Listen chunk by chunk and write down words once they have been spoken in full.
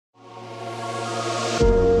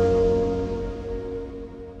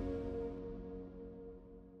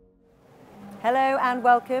and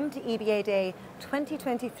welcome to EBAday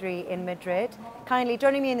 2023 in Madrid. Kindly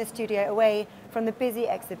joining me in the studio away from the busy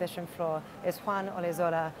exhibition floor is Juan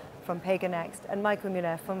Olaizola from PagoNxt and Michael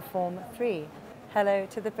Mueller from Form 3. Hello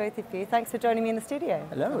to the both of you. Thanks for joining me in the studio.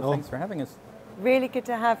 Hello, thanks for having us. Really good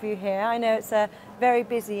to have you here. I know it's a very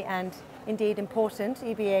busy and indeed important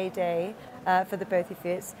EBAday for the both of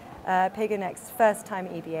you. It's PagoNxt's first time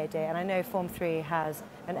EBAday, and I know Form 3 has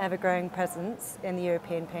an ever-growing presence in the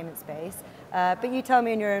European payment space. But you tell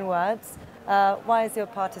me in your own words, why is your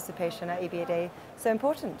participation at EBAday so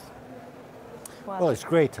important? Well, it's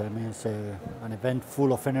great. I mean, it's an event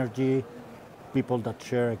full of energy, people that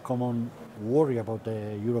share a common worry about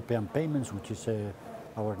the European payments, which is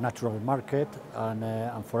our natural market,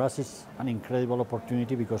 and for us it's an incredible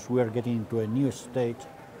opportunity because we are getting into a new stage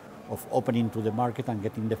of opening to the market and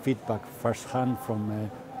getting the feedback firsthand from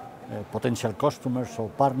potential customers or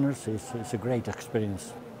partners. It's a great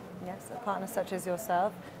experience. Yes, a partner such as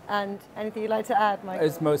yourself. And anything you'd like to add, Michael?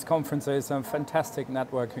 As most conferences, a fantastic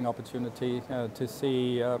networking opportunity to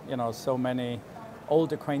see so many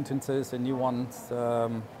old acquaintances and new ones,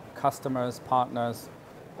 customers, partners.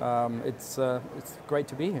 It's great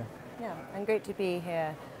to be here. Yeah, and great to be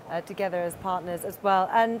here together as partners as well.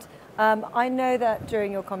 And I know that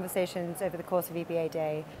during your conversations over the course of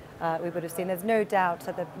EBAday, we would have seen there's no doubt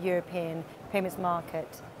that the European payments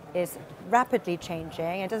market is rapidly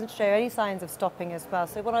changing and doesn't show any signs of stopping as well.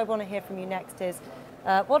 So what I want to hear from you next is,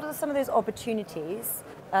 what are some of those opportunities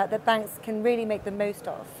that banks can really make the most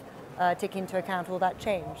of, taking into account all that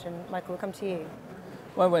change? And Michael, we'll come to you.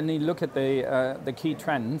 Well, when you look at the key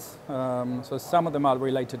trends, so some of them are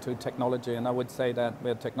related to technology, and I would say that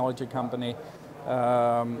we're a technology company.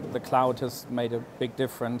 The cloud has made a big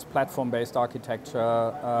difference, platform-based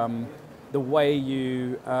architecture, the way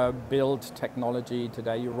you build technology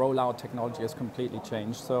today, you roll out technology has completely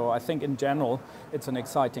changed. So I think in general, it's an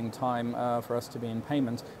exciting time for us to be in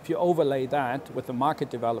payments. If you overlay that with the market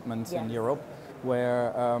developments in Europe,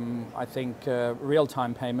 where I think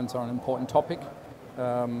real-time payments are an important topic,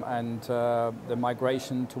 and the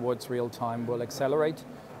migration towards real-time will accelerate.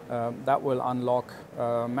 That will unlock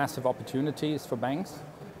massive opportunities for banks,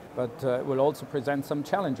 but it will also present some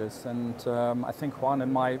challenges. And I think Juan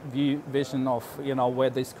and my vision of where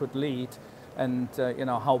this could lead, and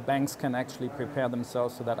how banks can actually prepare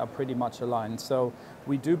themselves so that are pretty much aligned. So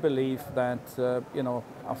we do believe that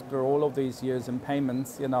after all of these years in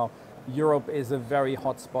payments, Europe is a very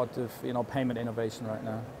hot spot of payment innovation right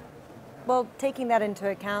now. Well, taking that into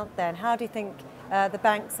account then, how do you think the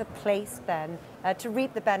banks are placed then to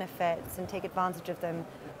reap the benefits and take advantage of them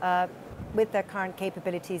with their current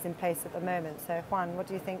capabilities in place at the moment? So Juan, what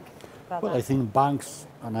do you think about that? Well, I think banks,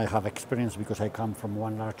 and I have experience because I come from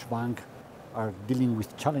one large bank, are dealing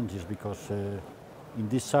with challenges because in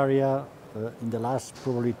this area, in the last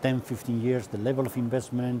probably 10-15 years, the level of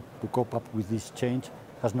investment to cope up with this change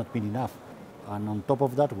has not been enough. And on top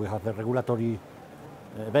of that, we have a regulatory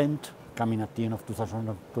event coming at the end of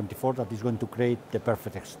 2024 that is going to create the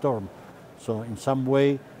perfect storm. So in some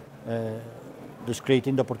way, this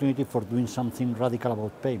creating the opportunity for doing something radical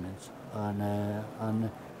about payments.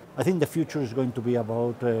 And I think the future is going to be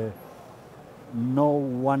about no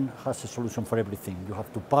one has a solution for everything. You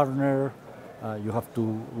have to partner, you have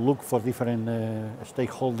to look for different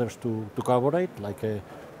stakeholders to collaborate, like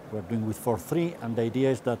we're doing with Form 3, and the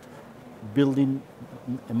idea is that building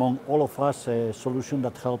among all of us a solution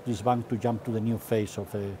that helps this bank to jump to the new phase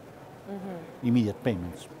of immediate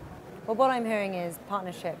payments. Well, what I'm hearing is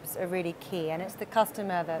partnerships are really key, and it's the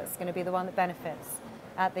customer that's going to be the one that benefits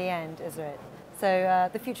at the end, isn't it? So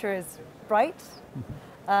the future is bright.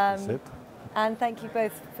 That's it. And thank you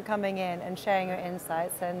both for coming in and sharing your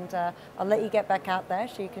insights, and I'll let you get back out there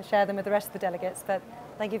so you can share them with the rest of the delegates, but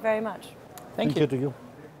thank you very much. Thank you. To you.